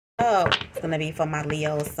Oh, it's gonna be for my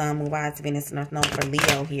Leo, Sun, Moon, Rise, Venus, North Node for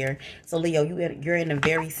Leo here. So Leo, you're in a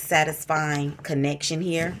very satisfying connection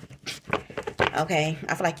here. Okay,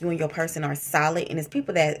 I feel like you and your person are solid, and it's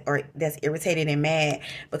people that's irritated and mad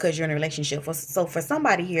because you're in a relationship. So for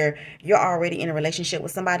somebody here, you're already in a relationship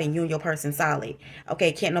with somebody, and you and your person solid.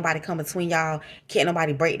 Okay, can't nobody come between y'all. Can't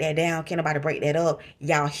nobody break that down. Can't nobody break that up.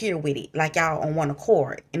 Y'all here with it, like y'all on one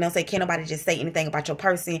accord. You know, say can't nobody just say anything about your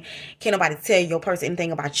person. Can't nobody tell your person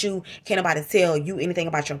anything about you. Can't nobody tell you anything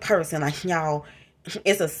about your person. Like y'all.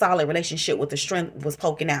 It's a solid relationship with the strength was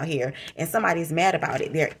poking out here, and somebody's mad about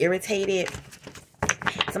it. They're irritated.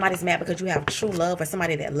 Somebody's mad because you have true love, or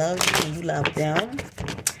somebody that loves you and you love them.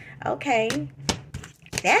 Okay,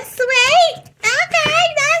 that's sweet.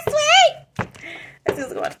 Okay, that's sweet. Let's see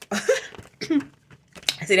what's going on.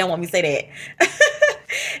 See, they don't want me to say that.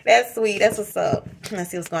 That's sweet. That's what's up.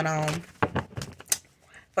 Let's see what's going on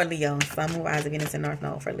for Leo. Sun, Moon, Rise, Venus, and North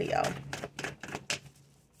Node for Leo.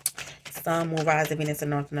 Sun, Moon, Rise, Venus,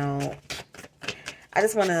 and North Node. I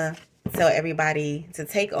just want to tell everybody to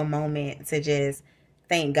take a moment to just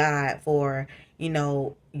thank God for, you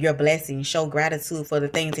know, your blessings. Show gratitude for the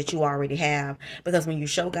things that you already have. Because when you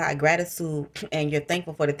show God gratitude and you're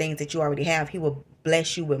thankful for the things that you already have, He will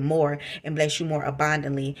bless you with more and bless you more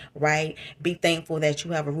abundantly, right? Be thankful that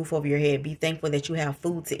you have a roof over your head. Be thankful that you have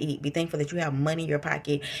food to eat. Be thankful that you have money in your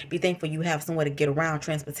pocket. Be thankful you have somewhere to get around,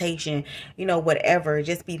 transportation, you know, whatever.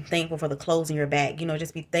 Just be thankful for the clothes in your back. You know,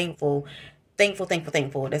 just be thankful. Thankful, thankful,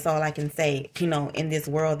 thankful. That's all I can say. You know, in this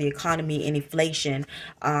world, the economy and inflation,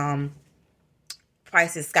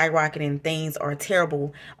 prices skyrocketing, things are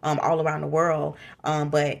terrible all around the world.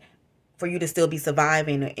 But for you to still be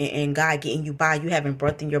surviving and God getting you by, you having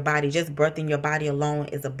breath in your body, just breath in your body alone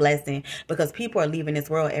is a blessing, because people are leaving this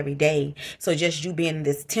world every day. So just you being in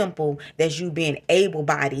this temple, that's you being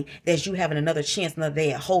able-bodied, that's you having another chance, another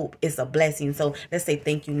day of hope, is a blessing. So let's say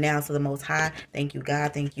thank you now to the Most High. Thank you,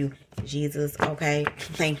 God. Thank you, Jesus. Okay.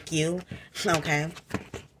 Thank you. Okay.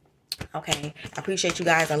 Okay, I appreciate you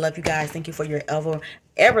guys. I love you guys. Thank you for your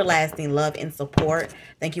everlasting love and support.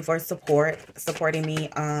 Thank you for supporting me,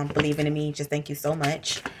 believing in me. Just thank you so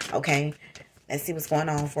much. Okay, let's see what's going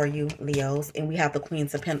on for you, Leos. And we have the Queen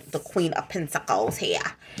of Pentacles here.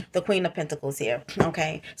 The Queen of Pentacles here.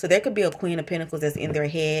 Okay, so there could be a Queen of Pentacles that's in their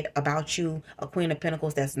head about you. A Queen of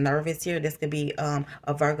Pentacles that's nervous here. This could be a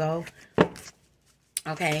Virgo.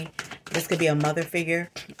 Okay, this could be a mother figure.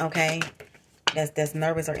 Okay. That's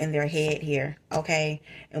nervous or in their head here. Okay,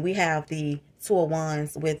 and we have the Two of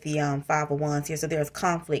Wands with the Five of Wands here. So there's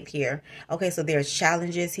conflict here. Okay, so there's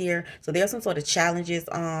challenges here. So there's some sort of challenges.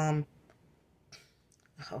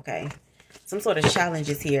 Okay, some sort of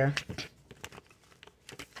challenges here.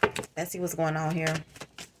 Let's see what's going on here.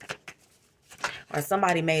 Or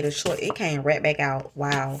somebody made a choice. It came right back out.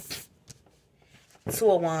 Wow.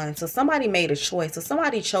 Two of Wands. So somebody made a choice. So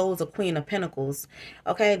somebody chose a Queen of Pentacles.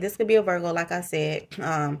 Okay, this could be a Virgo, like I said.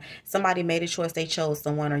 Somebody made a choice. They chose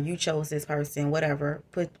someone, or you chose this person, whatever.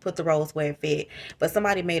 Put the roles where it fit. But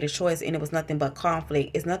somebody made a choice, and it was nothing but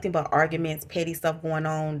conflict. It's nothing but arguments, petty stuff going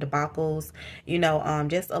on, debacles. You know,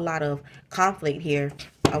 just a lot of conflict here.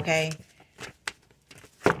 Okay,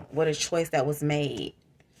 what a choice that was made.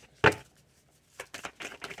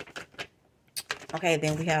 Okay,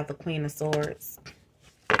 then we have the Queen of Swords.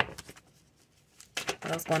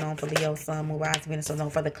 What's going on for Leo, Sun, Moon, Rise, Venus, so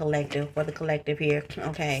for the collective here.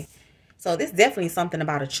 Okay, so this is definitely something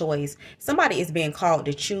about a choice. Somebody is being called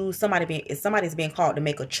to choose. Somebody's being called to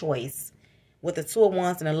make a choice. With the Two of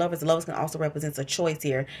Wands and the Lovers can also represent a choice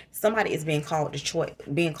here. Somebody is being called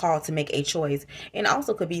to make a choice, and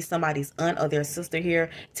also could be somebody's aunt or their sister here,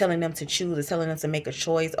 telling them to choose or telling them to make a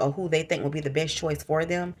choice, or who they think will be the best choice for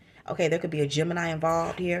them. Okay, there could be a Gemini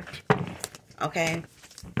involved here. Okay.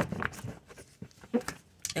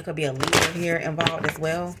 There could be a leader here involved as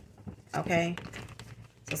well. Okay.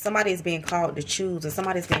 So somebody is being called to choose, or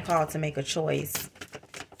somebody's being called to make a choice.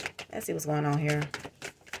 Let's see what's going on here.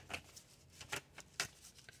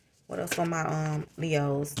 What else for my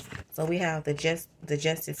Leos? So we have the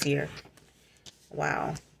Justice here.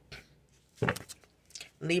 Wow.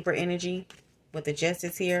 Libra energy with the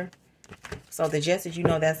Justice here. So the Justice, you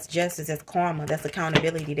know, that's justice, that's karma, that's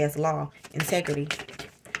accountability, that's law, integrity.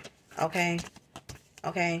 Okay.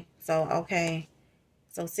 Okay.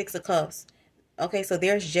 So Six of Cups. Okay, so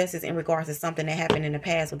there's justice in regards to something that happened in the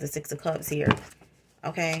past with the Six of Cups here.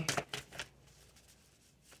 Okay.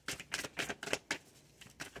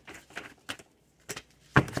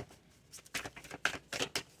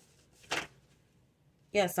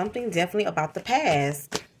 Yeah, something definitely about the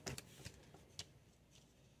past.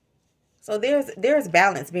 So there's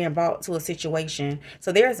balance being brought to a situation.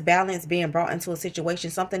 So there's balance being brought into a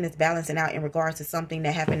situation. Something that's balancing out in regards to something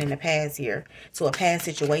that happened in the past here. To a past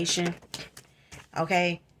situation.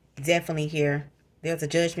 Okay. Definitely here. There's a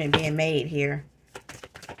judgment being made here.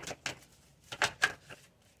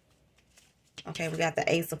 Okay. We got the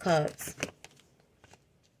Ace of Cups.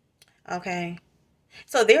 Okay.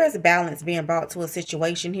 So there is balance being brought to a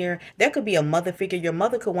situation here. There could be a mother figure. Your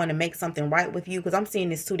mother could want to make something right with you, because I'm seeing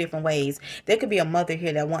this two different ways. There could be a mother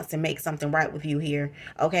here that wants to make something right with you here.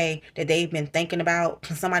 Okay, that they've been thinking about.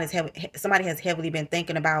 Somebody has heavily been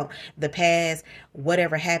thinking about the past,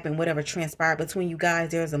 whatever happened, whatever transpired between you guys.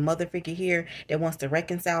 There's a mother figure here that wants to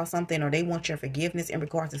reconcile something, or they want your forgiveness in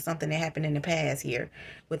regards to something that happened in the past here.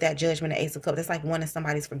 With that Judgment, the Ace of Cups, that's like wanting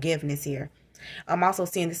somebody's forgiveness here. I'm also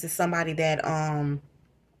seeing this is somebody that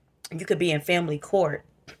you could be in family court.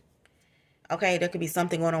 Okay, there could be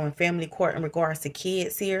something going on in family court in regards to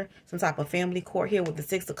kids here. Some type of family court here with the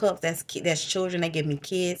Six of Cups. That's children. They give me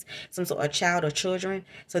kids, some sort of child or children.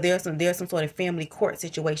 So there's some sort of family court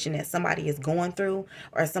situation that somebody is going through,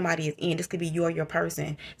 or somebody is in. This could be you or your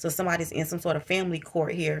person. So somebody's in some sort of family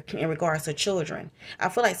court here in regards to children. I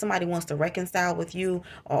feel like somebody wants to reconcile with you,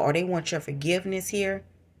 or they want your forgiveness here.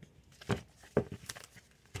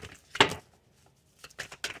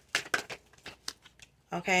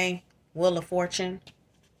 Okay, Wheel of Fortune.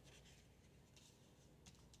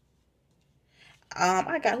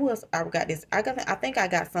 I got, who else? I got this. I think I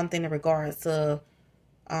got something in regards to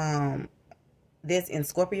this in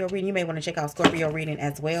Scorpio reading. You may want to check out Scorpio reading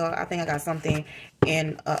as well. I think I got something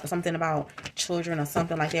in something about children or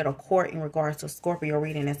something like that, or court in regards to Scorpio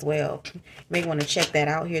reading as well. You may want to check that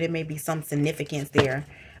out here. There may be some significance there.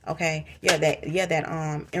 Okay, yeah,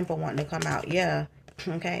 that Emperor wanting to come out. Yeah,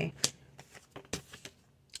 okay.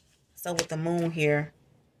 So with the Moon here,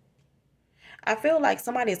 I feel like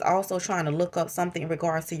somebody is also trying to look up something in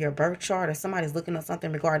regards to your birth chart, or somebody's looking up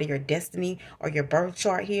something regarding your destiny or your birth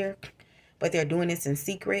chart here, but they're doing this in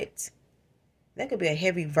secret. That could be a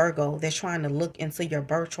heavy Virgo that's trying to look into your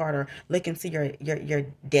birth chart, or look into your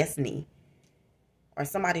destiny, or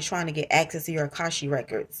somebody's trying to get access to your Akashi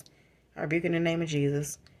records. I rebuke in the name of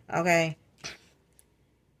Jesus. Okay.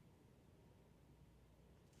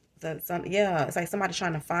 So yeah, it's like somebody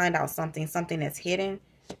trying to find out something that's hidden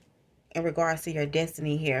in regards to your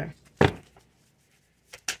destiny here.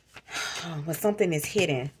 But something is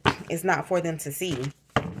hidden. It's not for them to see.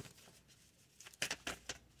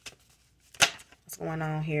 What's going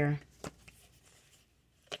on here?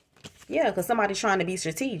 Yeah, because somebody's trying to be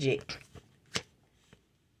strategic.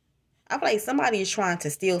 I feel like somebody is trying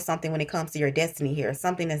to steal something when it comes to your destiny here.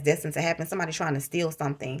 Something that's destined to happen. Somebody's trying to steal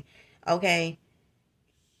something. Okay.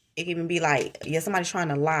 It can even be like, yeah, somebody's trying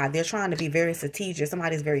to lie. They're trying to be very strategic.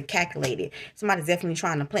 Somebody's very calculated. Somebody's definitely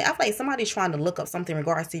trying to play. I feel like somebody's trying to look up something in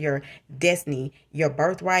regards to your destiny, your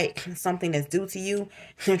birthright, something that's due to you.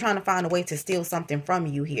 They're trying to find a way to steal something from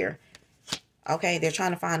you here. Okay, they're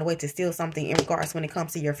trying to find a way to steal something in regards when it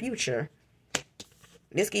comes to your future.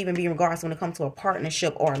 This can even be in regards when it comes to a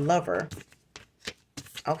partnership or a lover.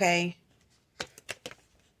 Okay.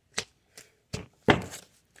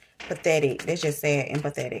 Pathetic. That's just sad and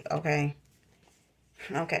pathetic. Okay.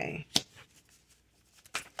 Okay.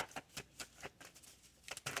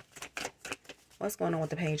 What's going on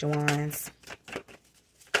with the Page of Wands?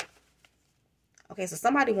 Okay, so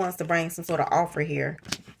somebody wants to bring some sort of offer here.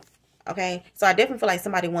 Okay, so I definitely feel like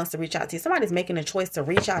somebody wants to reach out to you. Somebody's making a choice to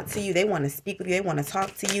reach out to you. They want to speak with you. They want to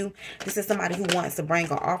talk to you. This is somebody who wants to bring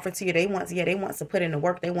an offer to you. They want to put in the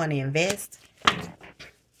work. They want to invest.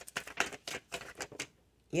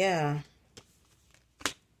 Yeah.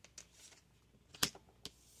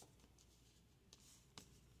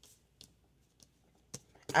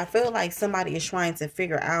 I feel like somebody is trying to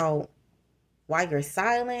figure out why you're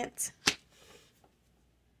silent,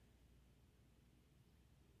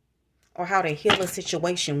 or how to heal a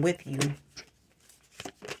situation with you.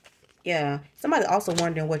 Yeah. Somebody also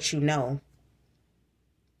wondering what you know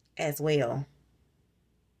as well.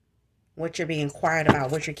 What you're being quiet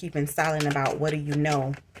about, what you're keeping silent about. What do you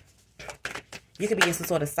know? You could be in some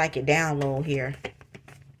sort of psychic download here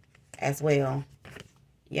as well.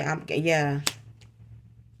 Yeah, yeah.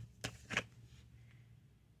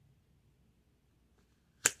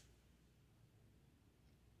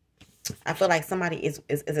 I feel like somebody is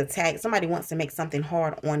attacked. Somebody wants to make something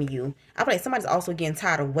hard on you. I feel like somebody's also getting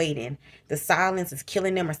tired of waiting. The silence is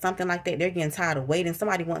killing them or something like that. They're getting tired of waiting.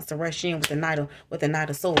 Somebody wants to rush in with the Knight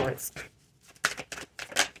of Swords.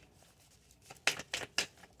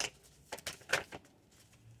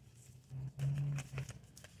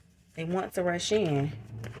 They want to rush in.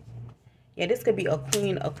 Yeah, this could be a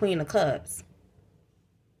queen of cups.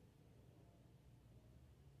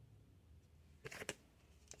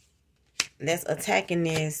 That's attacking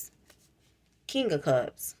this king of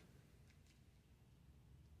cups.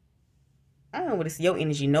 I don't know what it's your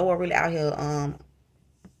energy. Noah really out here,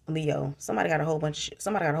 Leo. Somebody got a whole bunch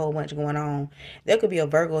going on. There could be a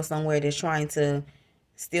Virgo somewhere that's trying to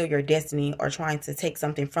steal your destiny or trying to take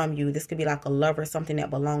something from you. This could be like a lover, something that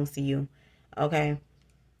belongs to you. Okay.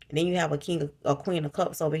 Then you have a queen of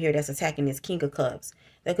cups over here that's attacking this king of cups.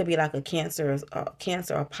 That could be like a Cancer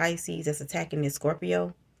or Pisces that's attacking this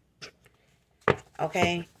Scorpio.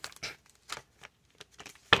 Okay.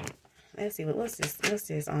 Let's see. What's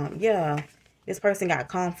this? Yeah. This person got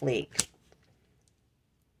conflict.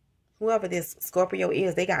 Whoever this Scorpio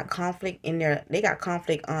is, they got conflict in their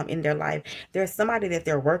in their life. There's somebody that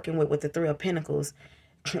they're working with the Three of Pentacles.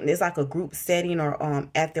 It's like a group setting or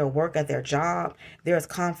at their work, at their job. There's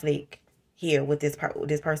conflict here with this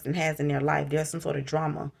person has in their life. There's some sort of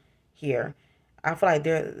drama here. I feel like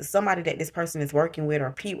there's somebody that this person is working with,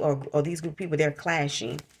 or people, or these group of people, they're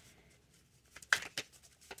clashing.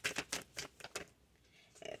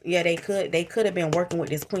 Yeah, they could have been working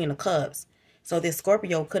with this Queen of Cups. So this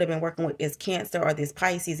Scorpio could have been working with this Cancer or this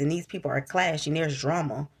Pisces, and these people are clashing. There's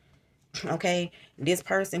drama. Okay, this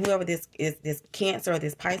person, whoever this is, this Cancer or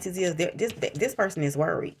this Pisces is, this person is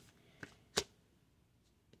worried.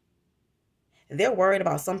 They're worried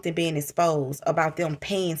about something being exposed, about them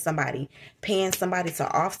paying somebody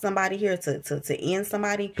to off somebody here, to end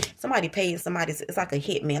somebody. Somebody paid somebody. It's like a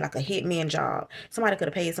hitman job. Somebody could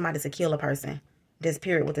have paid somebody to kill a person. This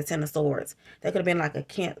period with the Ten of Swords. That could have been like a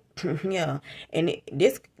yeah. And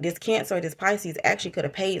this Cancer or this Pisces actually could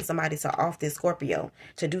have paid somebody to off this Scorpio,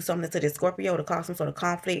 to do something to this Scorpio, to cause some sort of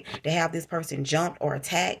conflict, to have this person jumped or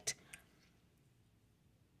attacked.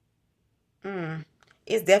 It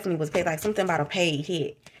definitely was paid, like something about a paid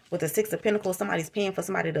hit. With the Six of Pentacles, somebody's paying for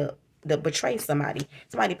somebody to betray somebody.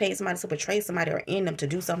 Somebody paid somebody to betray somebody or end them, to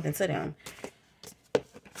do something to them.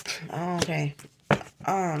 Okay.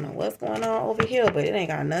 I don't know what's going on over here, but it ain't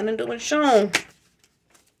got nothing to do with Sean.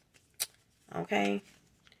 Okay.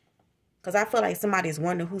 Because I feel like somebody's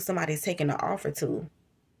wondering who somebody's taking the offer to.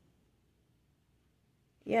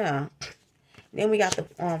 Yeah. Then we got the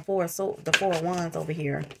Four of Wands over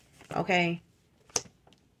here. Okay.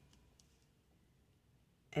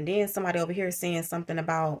 And then somebody over here is saying something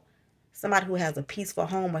about somebody who has a peaceful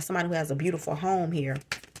home, or somebody who has a beautiful home here.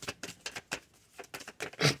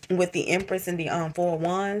 With the Empress and the Four of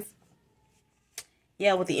Wands.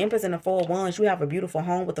 Yeah, with the Empress and the Four of Wands, you have a beautiful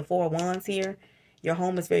home with the Four of Wands here. Your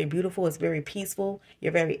home is very beautiful. It's very peaceful.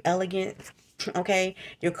 You're very elegant. Okay.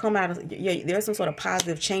 You're coming out of, there's some sort of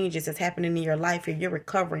positive changes that's happening in your life here. You're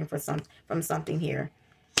recovering from something here.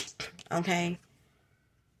 Okay.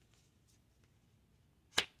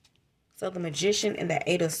 So the Magician and the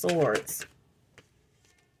Eight of Swords.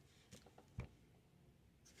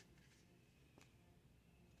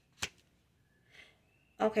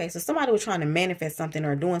 Okay, so somebody was trying to manifest something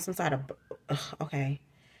or doing some sort of, okay,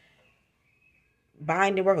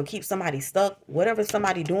 bind the work or keep somebody stuck. Whatever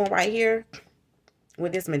somebody doing right here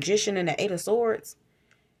with this Magician and the Eight of Swords,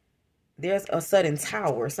 there's a sudden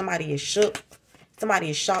tower. Somebody is shook.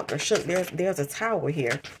 Somebody is shocked or shook. There's a tower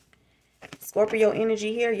here. Scorpio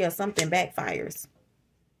energy here. Yeah, something backfires.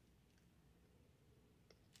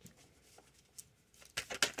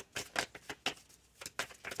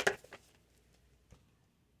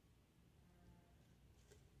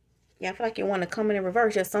 Yeah, I feel like you want to come in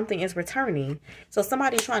reverse. Just something is returning. So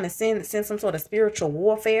somebody's trying to send some sort of spiritual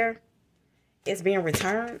warfare. It's being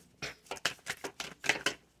returned.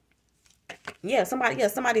 Yeah,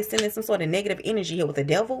 somebody's sending some sort of negative energy here with the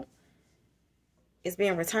Devil. It's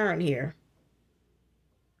being returned here.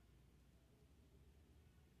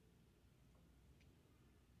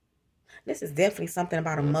 This is definitely something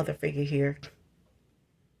about a mother figure here.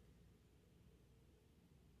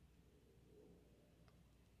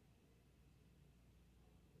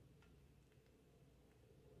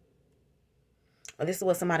 Or this is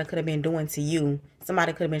what somebody could have been doing to you.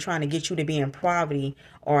 Somebody could have been trying to get you to be in poverty,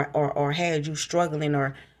 or had you struggling,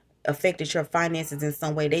 or affected your finances in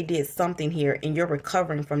some way. They did something here, and you're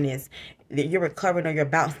recovering from this. You're recovering, or you're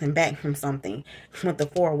bouncing back from something with the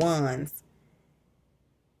Four of Wands.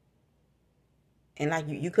 And like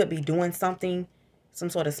you could be doing something,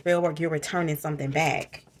 some sort of spell work. You're returning something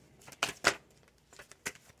back.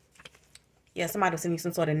 Yeah, somebody was sending you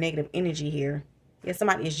some sort of negative energy here. Yeah,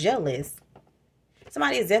 somebody is jealous.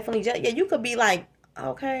 Somebody is definitely jealous. Yeah, you could be like,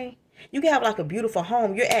 okay. You can have like a beautiful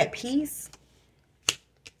home. You're at peace.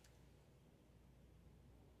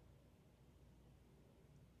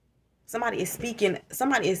 Somebody is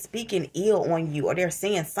speaking ill on you, or they're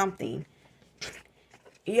saying something.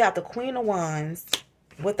 You have the Queen of Wands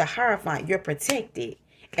with the Hierophant. You're protected.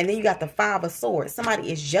 And then you got the Five of Swords.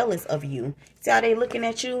 Somebody is jealous of you. See how they looking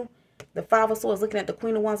at you? The Five of Swords looking at the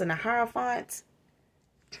Queen of Wands and the Hierophant.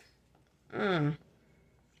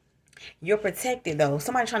 You're protected, though.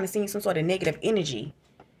 Somebody trying to send you some sort of negative energy.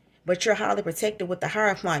 But you're highly protected with the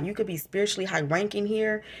Hierophant. You could be spiritually high ranking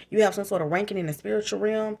here. You have some sort of ranking in the spiritual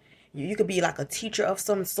realm. You could be like a teacher of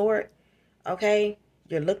some sort. Okay?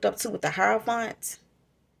 You're looked up to with the Hierophant.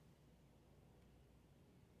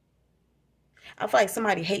 I feel like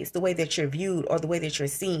somebody hates the way that you're viewed or the way that you're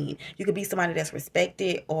seen. You could be somebody that's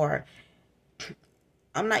respected, or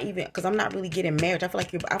I'm not even, because I'm not really getting married. I feel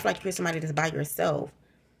like you're somebody that's by yourself.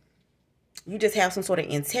 You just have some sort of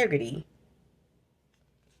integrity.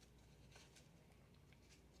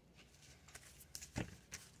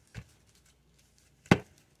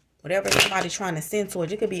 Whatever somebody's trying to send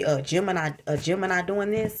towards, it could be a Gemini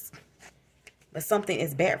doing this. But something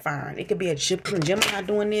is backfiring. It could be a Gemini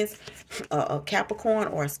doing this, a Capricorn,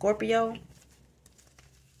 or a Scorpio.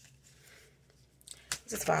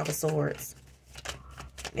 This is Five of Swords.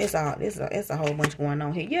 It's a whole bunch going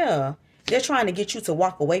on here. Yeah, they're trying to get you to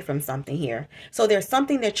walk away from something here. So there's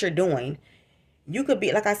something that you're doing. You could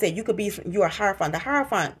be, like I said, you're a Hierophant. The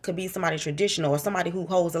Hierophant could be somebody traditional, or somebody who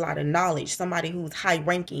holds a lot of knowledge, somebody who's high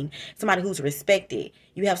ranking, somebody who's respected.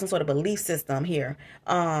 You have some sort of belief system here.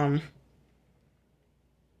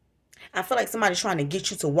 I feel like somebody's trying to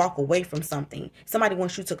get you to walk away from something. Somebody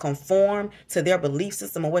wants you to conform to their belief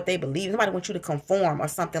system or what they believe. Somebody wants you to conform or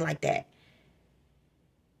something like that.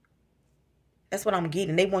 That's what I'm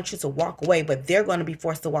getting. They want you to walk away, but they're going to be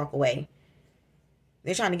forced to walk away.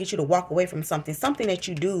 They're trying to get you to walk away from something. Something that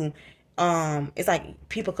you do. It's like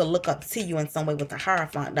people could look up to you in some way with the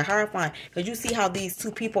Hierophant. The Hierophant, because you see how these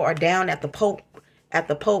two people are down at the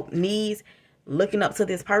Pope knees, looking up to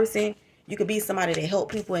this person. You could be somebody that help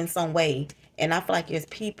people in some way. And I feel like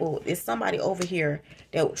there's somebody over here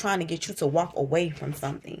that trying to get you to walk away from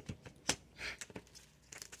something.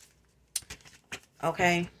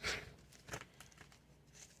 Okay.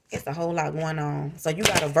 It's a whole lot going on. So you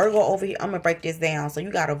got a Virgo over here. I'm going to break this down. So you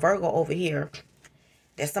got a Virgo over here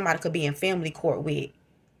that somebody could be in family court with.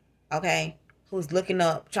 Okay. Who's looking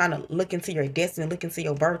up, trying to look into your destiny, look into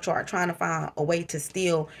your birth chart, trying to find a way to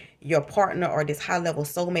steal your partner or this high-level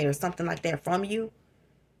soulmate or something like that from you.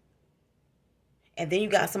 And then you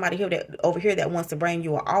got somebody here over here that wants to bring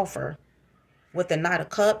you an offer with the Knight of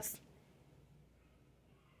Cups.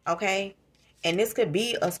 Okay? And this could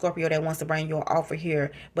be a Scorpio that wants to bring you an offer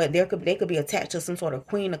here, but they could be attached to some sort of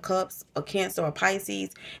Queen of Cups, a Cancer, or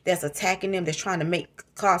Pisces that's attacking them, that's trying to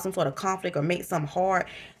cause some sort of conflict or make something hard.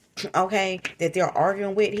 Okay, that they're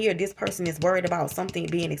arguing with here. This person is worried about something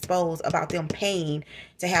being exposed, about them paying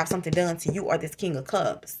to have something done to you or this King of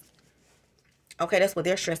Cups. Okay, that's what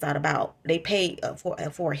they're stressed out about. They paid for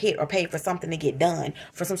a hit, or paid for something to get done,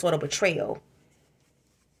 for some sort of betrayal.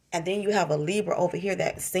 And then you have a Libra over here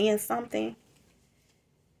that's saying something.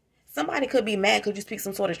 Somebody could be mad because you speak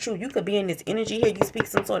some sort of truth. You could be in this energy here. You speak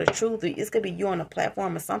some sort of truth. This could be you on a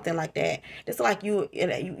platform or something like that. It's like you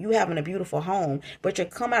having a beautiful home, but you're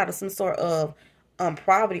coming out of some sort of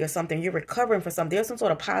poverty or something. You're recovering from something. There's some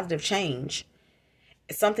sort of positive change.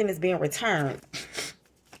 Something is being returned.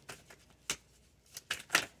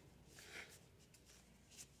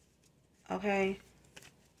 Okay.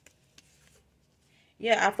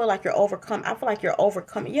 Yeah, I feel like you're overcome. I feel like you're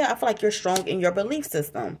overcoming. Yeah, I feel like you're strong in your belief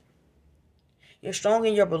system. You're strong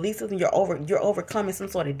in your belief system. You're overcoming some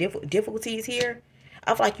sort of difficulties here.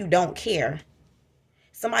 I feel like you don't care.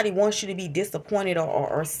 Somebody wants you to be disappointed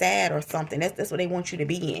or sad or something. That's what they want you to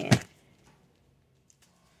be in.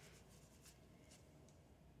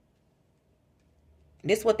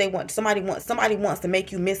 This is what they want. Somebody wants to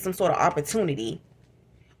make you miss some sort of opportunity.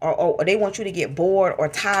 Or they want you to get bored or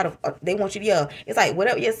tired of. They want you to, yeah. It's like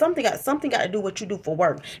whatever. Yeah, something got to do what you do for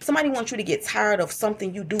work. Somebody wants you to get tired of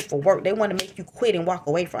something you do for work. They want to make you quit and walk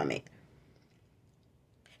away from it.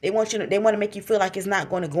 They want to make you feel like it's not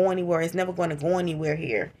going to go anywhere. It's never going to go anywhere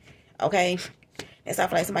here. Okay, that's how I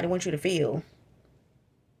feel like somebody wants you to feel.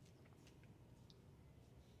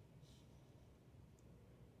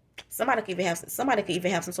 Somebody could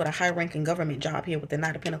even have some sort of high-ranking government job here with the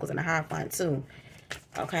Knight of Pentacles and the Hierophant too.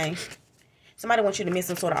 Okay, somebody wants you to miss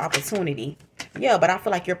some sort of opportunity. Yeah, but I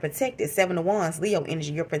feel like you're protected. Seven of Wands, Leo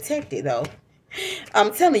energy. You're protected though.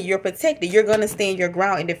 I'm telling you, you're protected. You're going to stand your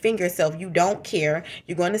ground and defend yourself. You don't care.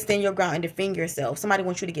 You're going to stand your ground and defend yourself. Somebody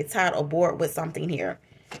wants you to get tired or bored with something here.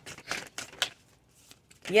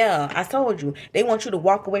 Yeah, I told you. They want you to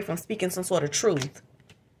walk away from speaking some sort of truth.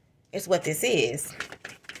 It's what this is.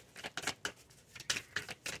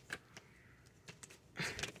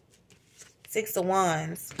 Six of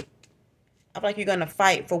Wands. I feel like you're going to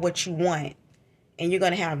fight for what you want. And you're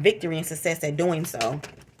going to have victory and success at doing so.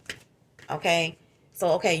 Okay? So,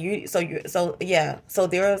 okay, so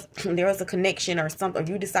there's a connection or something, or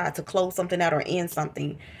you decide to close something out or end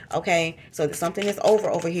something. Okay? So something is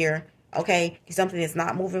over here. Okay? Something is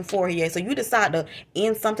not moving forward here. So you decide to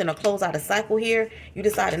end something or close out a cycle here. You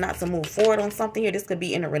decided not to move forward on something here. This could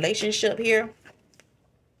be in a relationship here.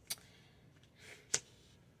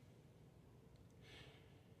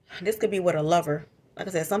 This could be with a lover. Like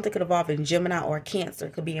I said, something could involve in Gemini or Cancer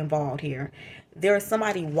could be involved here. There is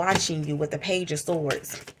somebody watching you with the Page of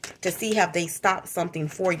Swords to see have they stopped something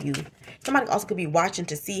for you. Somebody also could be watching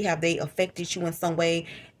to see have they affected you in some way,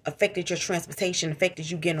 affected your transportation, affected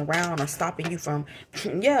you getting around, or stopping you from,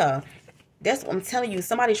 yeah. That's what I'm telling you.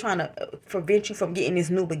 Somebody trying to prevent you from getting this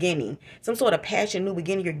new beginning. Some sort of passion, new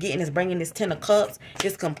beginning you're getting is bringing this Ten of Cups,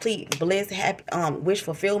 this complete bliss, happy, wish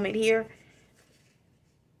fulfillment here.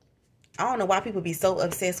 I don't know why people be so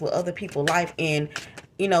obsessed with other people's life and,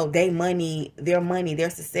 you know, their money, their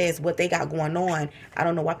success, what they got going on. I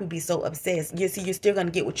don't know why people be so obsessed. You see, you're still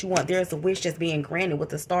gonna get what you want. There's a wish that's being granted with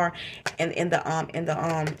the star and in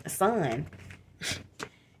the sun.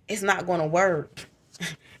 It's not gonna work.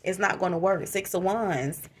 It's not gonna work. Six of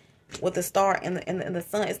Wands with the star and the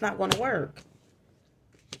sun. It's not gonna work.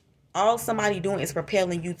 All somebody doing is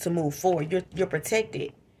propelling you to move forward. You're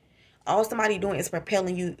protected. All somebody doing is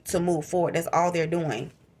propelling you to move forward. That's all they're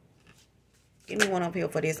doing. Give me one up here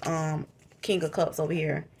for this King of Cups over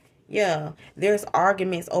here. Yeah, there's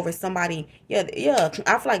arguments over somebody. Yeah.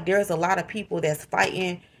 I feel like there's a lot of people that's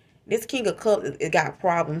fighting. This King of Cups, it got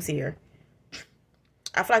problems here.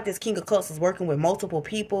 I feel like this King of Cups is working with multiple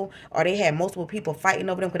people, or they had multiple people fighting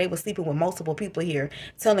over them because they were sleeping with multiple people here,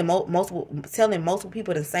 telling multiple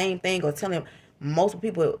people the same thing, or telling multiple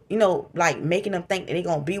people, you know, like making them think that they're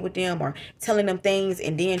gonna be with them, or telling them things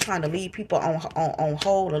and then trying to leave people on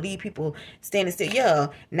hold, or leave people standing still. Yeah,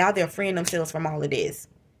 now they're freeing themselves from all of this.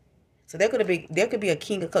 So there could be a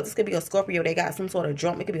King of Cups. This could be a Scorpio. They got some sort of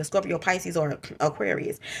drama. It could be a Scorpio, Pisces, or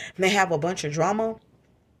Aquarius. And they have a bunch of drama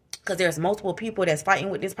because there's multiple people that's fighting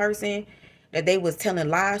with this person that they was telling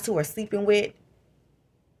lies to or sleeping with.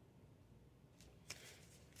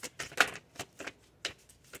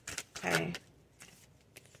 Okay.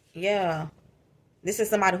 Yeah. This is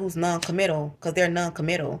somebody who's non-committal because they're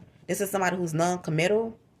non-committal. This is somebody who's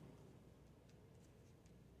non-committal.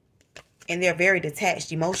 And they're very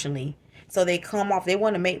detached emotionally. So they come off, they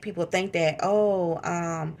want to make people think that, oh,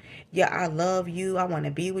 yeah, I love you. I want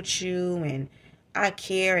to be with you. And I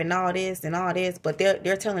care and all this and all this, but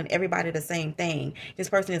they're telling everybody the same thing. This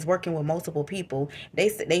person is working with multiple people.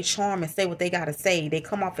 They charm and say what they gotta say. They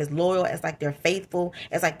come off as loyal, as like they're faithful,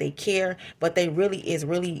 as like they care, but they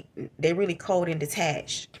really cold and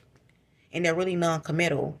detached, and they're really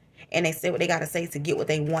non-committal. And they say what they gotta say to get what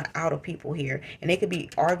they want out of people here. And they could be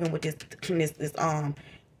arguing with this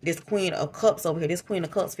Queen of Cups over here. This Queen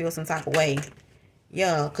of Cups feels some type of way.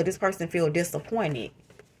 Yeah, because this person feel disappointed.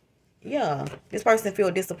 Yeah, this person feel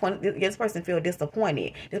disappointed. This person feel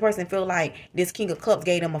disappointed. This person feel like this King of Cups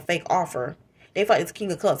gave them a fake offer. They feel like this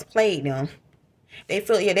King of Cups played them. They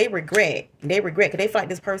feel, yeah, they regret. They regret because they feel like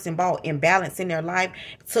this person brought imbalance in their life,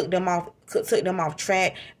 took them off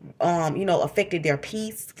track, you know, affected their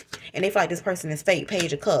peace. And they feel like this person is fake,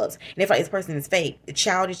 Page of Cups. And they feel like this person is fake,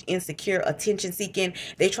 childish, insecure, attention seeking.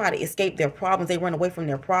 They try to escape their problems. They run away from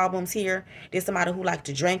their problems here. There's somebody who like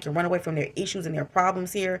to drink and run away from their issues and their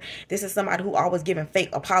problems here. This is somebody who always giving fake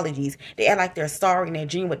apologies. They act like they're sorry and they're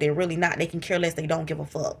genuine, but they're really not. They can care less. They don't give a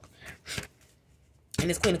fuck. And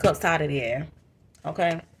this Queen of Cups tied of there.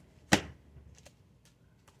 Okay.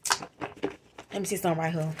 Let me see something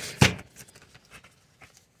right here.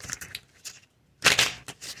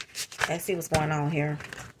 Let's see what's going on here.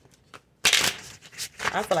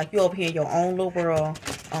 I feel like you over here in your own little world,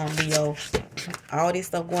 Leo. All this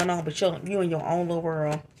stuff going on, but you in your own little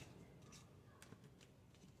world.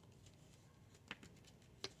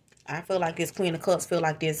 I feel like this Queen of Cups feel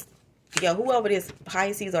like this. Yeah, whoever this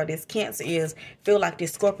Pisces or this Cancer is, feel like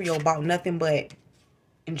this Scorpio about nothing but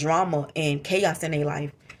drama and chaos in their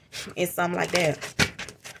life. It's something like that.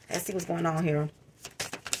 Let's see what's going on here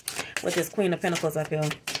with this Queen of Pentacles up here.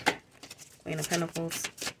 Queen of Pentacles.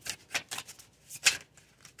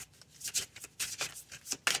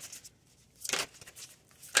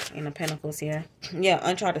 Queen of Pentacles here. Yeah,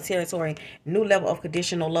 uncharted territory. New level of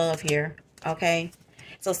conditional love here. Okay.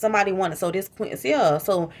 So somebody wanted, so this Queen, yeah,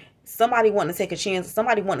 so Somebody wanting to take a chance.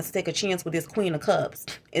 Somebody wanting to take a chance with this Queen of Cups.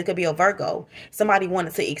 It could be a Virgo. Somebody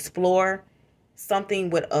wanted to explore something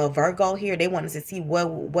with a Virgo here. They wanted to see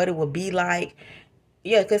what it would be like.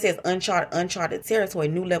 Yeah, because it says uncharted territory,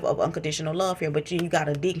 new level of unconditional love here. But you got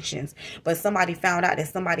addictions. But somebody found out that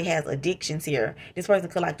somebody has addictions here. This person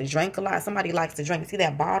could like to drink a lot. Somebody likes to drink. See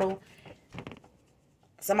that bottle?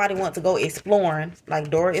 Somebody wants to go exploring, like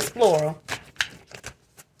Dora Explorer.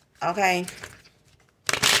 Okay.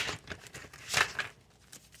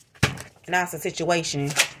 Now it's a situation.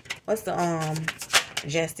 What's the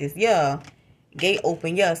justice? Yeah. Gate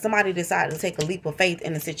open. Yeah. Somebody decided to take a leap of faith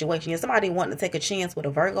in the situation. Yeah. Somebody wanting to take a chance with a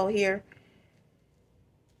Virgo here.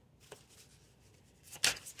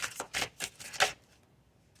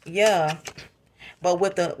 Yeah. But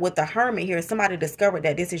with the Hermit here, somebody discovered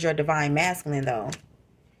that this is your divine masculine though.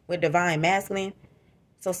 With divine masculine.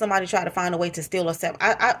 So somebody tried to find a way to steal or sell.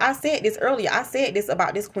 I said this earlier. I said this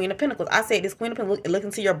about this Queen of Pentacles. I said this Queen of Pentacles, look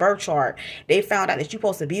into your birth chart. They found out that you're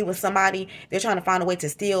supposed to be with somebody. They're trying to find a way to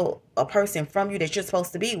steal a person from you that you're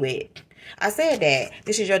supposed to be with. I said that.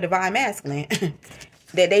 This is your divine masculine.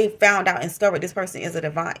 That they found out and discovered this person is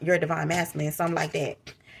your divine masculine. Something like that.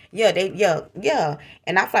 Yeah, yeah.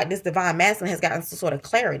 And I feel like this divine masculine has gotten some sort of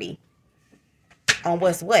clarity on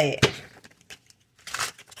what's what.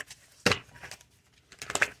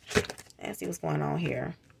 Let's see what's going on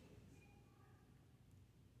here.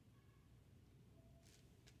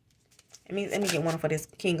 Let me get one for this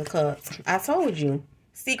King of Cups. I told you.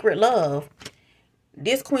 Secret love.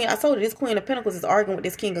 This Queen, I told you, this Queen of Pentacles is arguing with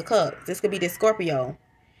this King of Cups. This could be this Scorpio.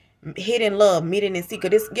 Hidden love, meeting in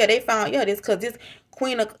secret. They found, this because this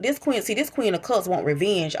Queen of Cups want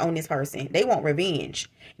revenge on this person. They want revenge.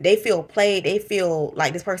 They feel played. They feel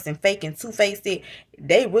like this person faking, two-faced it.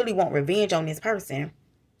 They really want revenge on this person.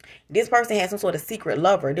 This person had some sort of secret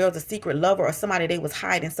lover. There was a secret lover or somebody they was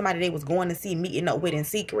hiding. Somebody they was going to see, meeting up with in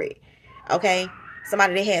secret. Okay?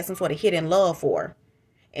 Somebody they had some sort of hidden love for.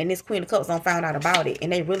 And this Queen of Cups don't found out about it. And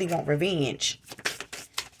they really want revenge.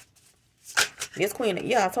 This Queen,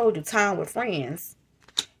 I told you, time with friends.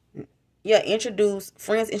 Yeah,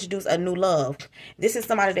 friends introduce a new love. This is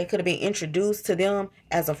somebody that could have been introduced to them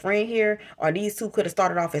as a friend here. Or these two could have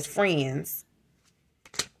started off as friends.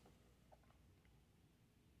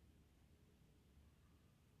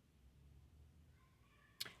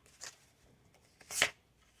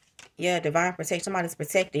 Yeah, divine protection. Somebody's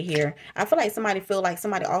protected here. I feel like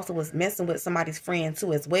somebody also was messing with somebody's friend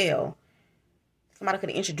too as well. Somebody could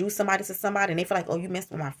have introduced somebody to somebody and they feel like, oh, you messed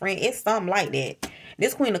with my friend. It's something like that.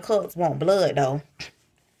 This Queen of Cups want blood though.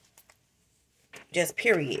 Just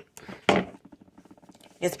period.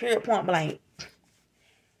 Just period, point blank.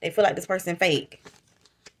 They feel like this person fake.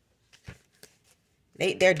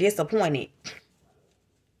 They're disappointed.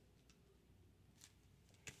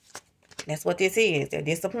 That's what this is. They're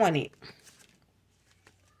disappointed.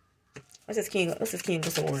 What's this King of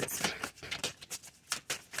Swords?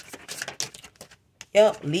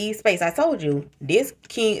 Yep, leave space. I told you. This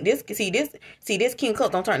King of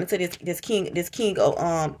Cups don't turn into this king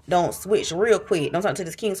of don't switch real quick. Don't turn to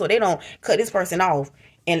this king, so they don't cut this person off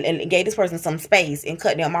and gave this person some space and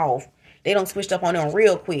cut them off. They don't switch up on them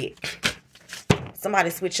real quick.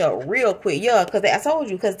 Somebody switch up real quick. Yeah, because I told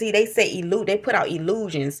you, because see, they say they put out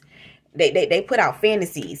illusions. They put out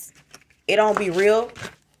fantasies. It don't be real.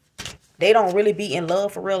 They don't really be in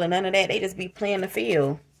love for real and none of that. They just be playing the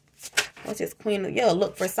field. What's this Queen? Yeah,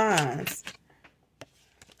 look for signs.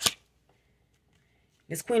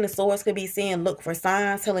 This Queen of Swords could be saying look for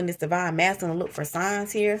signs, telling this divine masculine to look for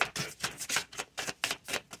signs here.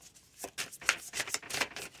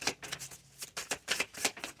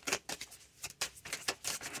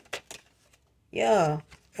 Yeah,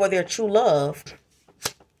 for their true love.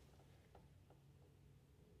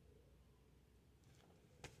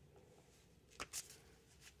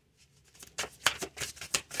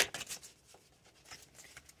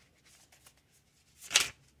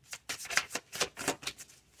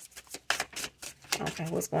 Okay,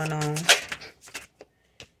 what's going on?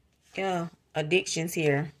 Yeah, addictions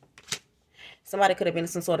here. Somebody could have been in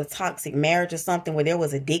some sort of toxic marriage or something where there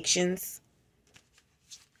was addictions.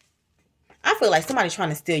 I feel like somebody's trying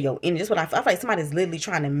to steal your energy. That's what I feel like somebody's literally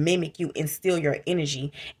trying to mimic you and steal your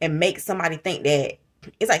energy and make somebody think that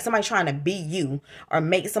it's like somebody trying to be you or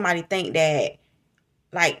make somebody think that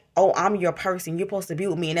like, oh, I'm your person. You're supposed to be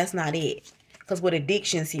with me and that's not it. Because with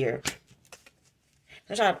addictions here,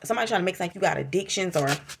 somebody trying to make like you got addictions or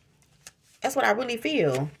that's what I really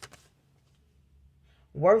feel.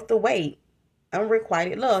 Worth the wait.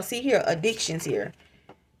 Unrequited love. See here, addictions here.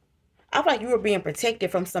 I feel like you were being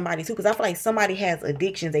protected from somebody too, because I feel like somebody has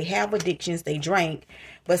addictions. They have addictions. They drink,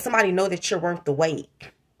 but somebody know that you're worth the wait.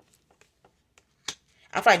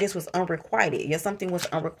 I feel like this was unrequited. Yeah, something was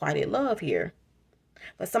unrequited love here.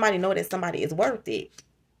 But somebody know that somebody is worth it.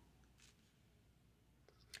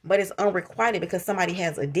 But it's unrequited because somebody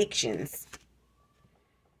has addictions.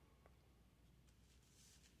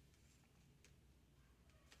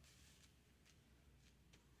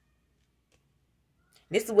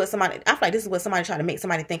 This is what somebody, I feel like this is what somebody trying to make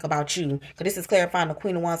somebody think about you. Because this is clarifying the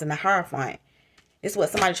Queen of Wands and the Hierophant. This is what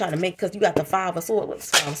somebody trying to make, because you got the Five of Swords.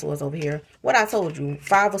 What's Five of Swords over here? What I told you.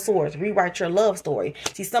 Five of Swords. Rewrite your love story.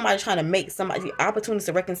 See, somebody trying to make somebody opportunities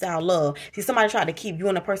to reconcile love. See, somebody trying to keep you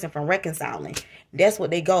and a person from reconciling. That's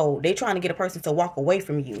what they go. They trying to get a person to walk away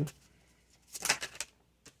from you.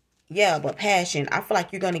 Yeah, but passion. I feel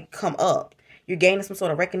like you're going to come up. You're gaining some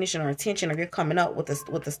sort of recognition or attention, or you're coming up with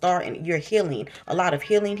the star, and you're healing. A lot of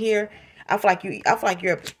healing here. I feel like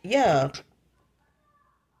you're, yeah.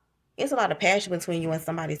 It's a lot of passion between you and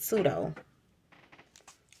somebody too, though.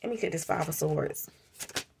 Let me get this Five of Swords.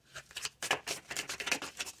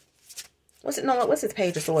 What's it? No, what's this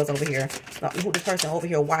Page of Swords over here? Who the person over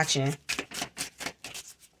here watching?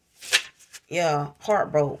 Yeah,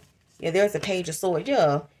 heartbroken. Yeah, there's a Page of Swords.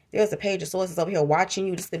 Yeah, there's a Page of Swords over here watching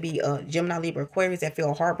you. This could be Gemini, Libra, Aquarius that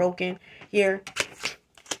feel heartbroken here.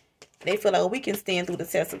 They feel like, oh, we can stand through the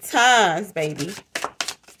test of times, baby.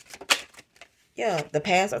 Yeah, the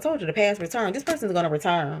past. I told you, the past return. This person's going to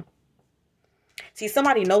return. See,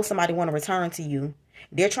 somebody knows somebody want to return to you.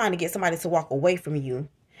 They're trying to get somebody to walk away from you.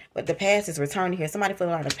 But the past is returning here. Somebody feel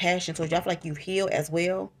a lot of passion towards you. I feel like you've healed as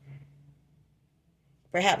well.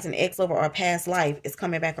 Perhaps an ex-lover or a past life is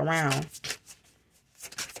coming back around.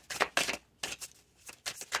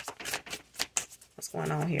 What's going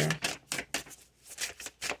on here?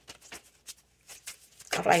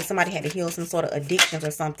 I feel like somebody had to heal some sort of addictions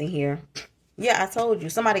or something here. Yeah, I told you.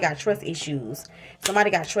 Somebody got trust issues.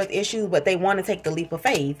 Somebody got trust issues, but they want to take the leap of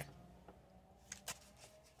faith.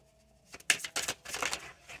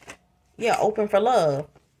 Yeah, open for love.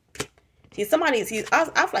 See, I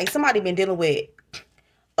feel like somebody been dealing with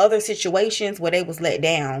other situations where they was let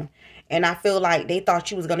down. And I feel like they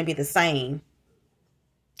thought you was going to be the same.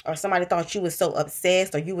 Or somebody thought you was so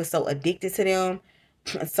obsessed or you was so addicted to them.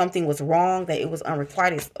 Something was wrong, that it was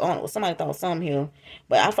unrequited. Oh, somebody thought something here.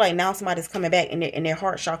 But I feel like now somebody's coming back and their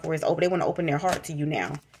heart chakra is open. They want to open their heart to you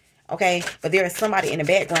now. Okay? But there is somebody in the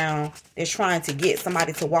background that's trying to get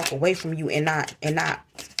somebody to walk away from you and not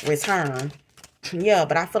return. Yeah,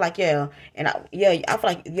 but I feel like, yeah. And I feel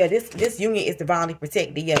like, yeah, this union is divinely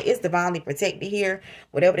protected. Yeah, it's divinely protected here.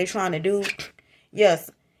 Whatever they're trying to do. Yes.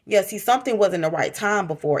 Yeah, see, something wasn't the right time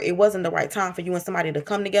before. It wasn't the right time for you and somebody to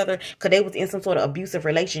come together because they was in some sort of abusive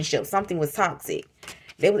relationship. Something was toxic.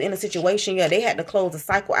 They was in a situation, yeah, they had to close the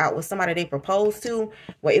cycle out with somebody they proposed to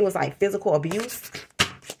where it was like physical abuse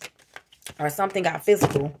or something got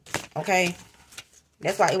physical, okay?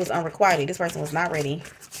 That's why it was unrequited. This person was not ready,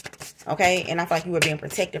 okay? And I feel like you were being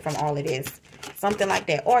protected from all of this. Something like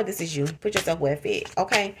that. Or this is you. Put yourself where it fit,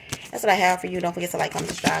 okay? That's what I have for you. Don't forget to like, comment,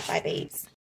 subscribe. Bye, babes.